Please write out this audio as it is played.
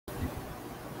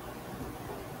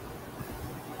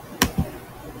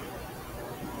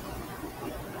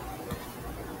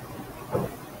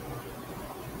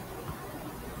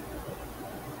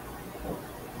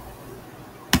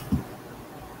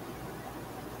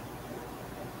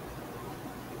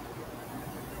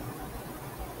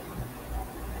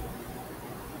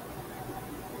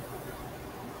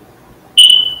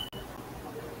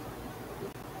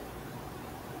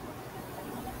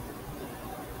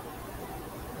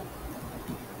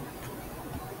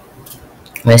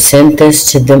I sent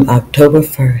this to them October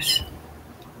 1st.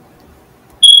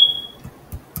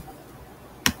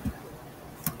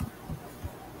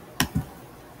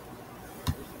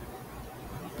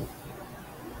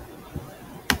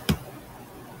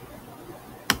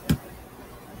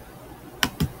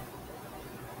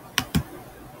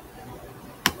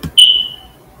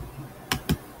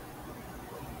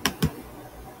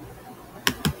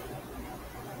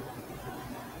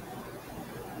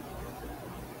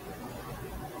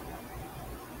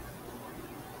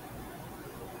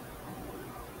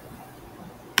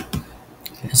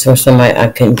 So somebody, I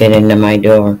couldn't get into my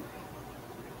door.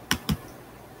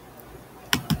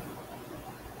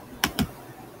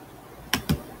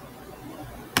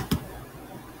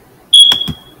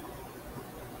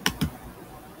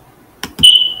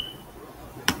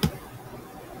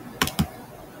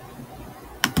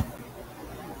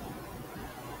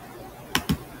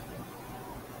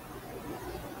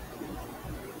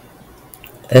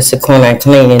 That's the corner I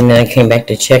cleaned, and then I came back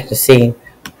to check to see,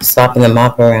 slopping the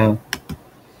mop around.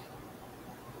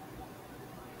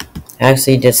 I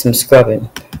actually did some scrubbing.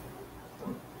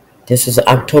 This is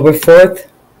October 4th,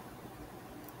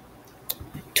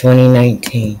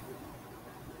 2019.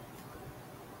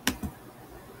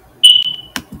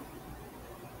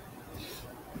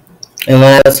 And when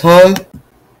I was home,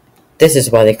 this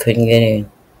is why they couldn't get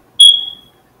in.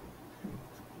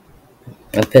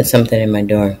 I put something in my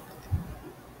door.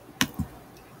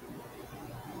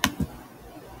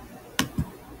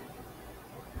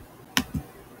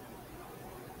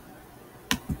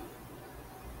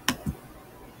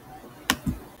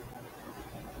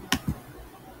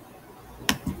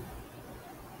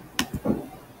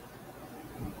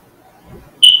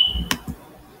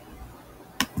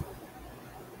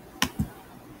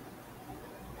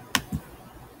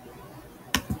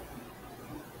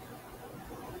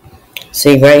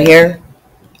 See right here?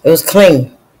 It was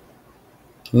clean.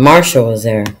 Marshall was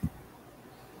there.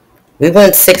 We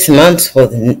went 6 months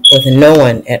with no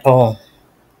one at all.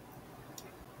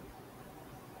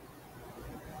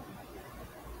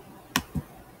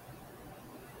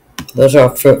 Those are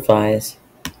all fruit flies.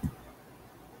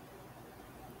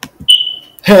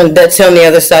 That's on the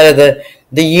other side of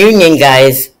the union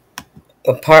guy's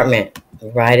apartment,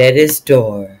 right at his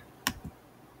door.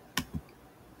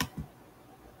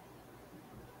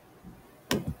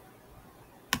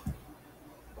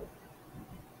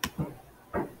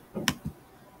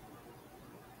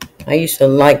 I used to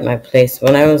like my place.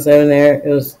 When I was living there, it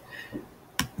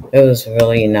was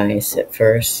really nice at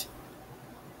first.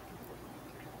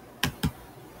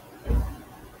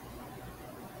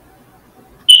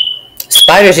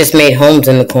 Spiders just made homes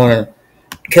in the corner.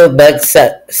 Killed bugs,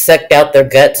 sucked out their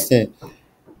guts, and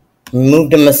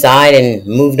moved them aside and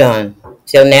moved on.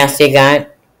 See how nasty it got?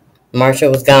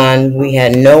 Marshall was gone. We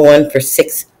had no one for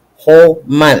 6 whole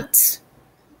months.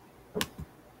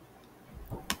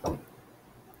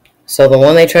 So the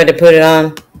one they tried to put it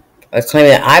on, or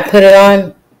claiming that I put it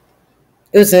on,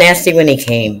 it was nasty when he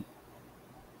came.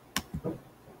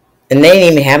 And they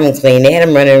didn't even have him clean. They had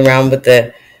him running around with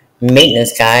the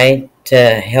maintenance guy to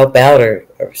help out or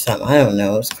something. I don't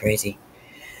know. It was crazy.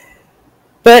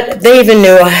 But they even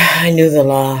knew I knew the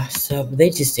law, so they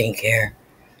just didn't care.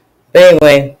 But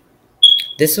anyway,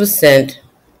 this was sent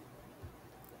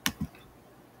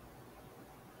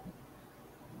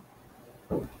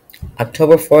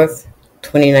October 4th,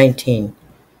 2019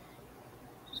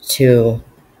 to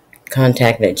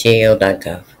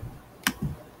contact@gao.gov.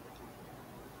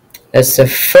 That's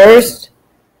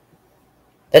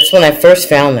when I first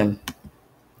found them.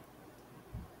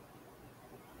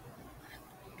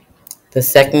 The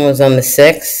second was on the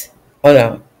 6th. Oh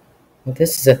no,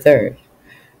 this is the 3rd.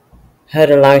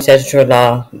 HUD allowing statutory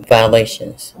law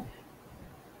violations.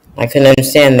 I couldn't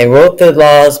understand. They wrote the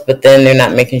laws, but then they're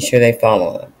not making sure they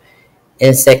follow them.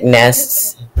 Insect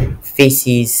nests,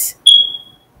 feces,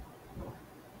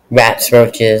 rats,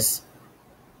 roaches.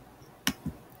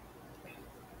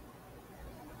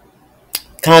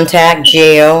 Contact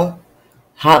GAO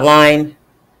hotline,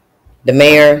 the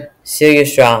mayor, Celia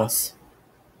Strauss.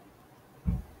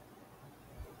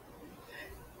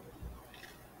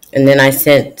 And then I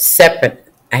sent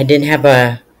separate. I didn't have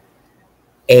a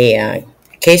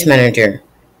case manager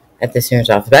at the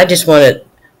Senator's office, but I just wanted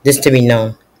this to be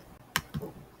known.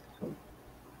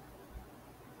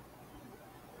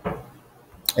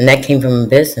 And that came from a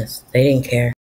business. They didn't care.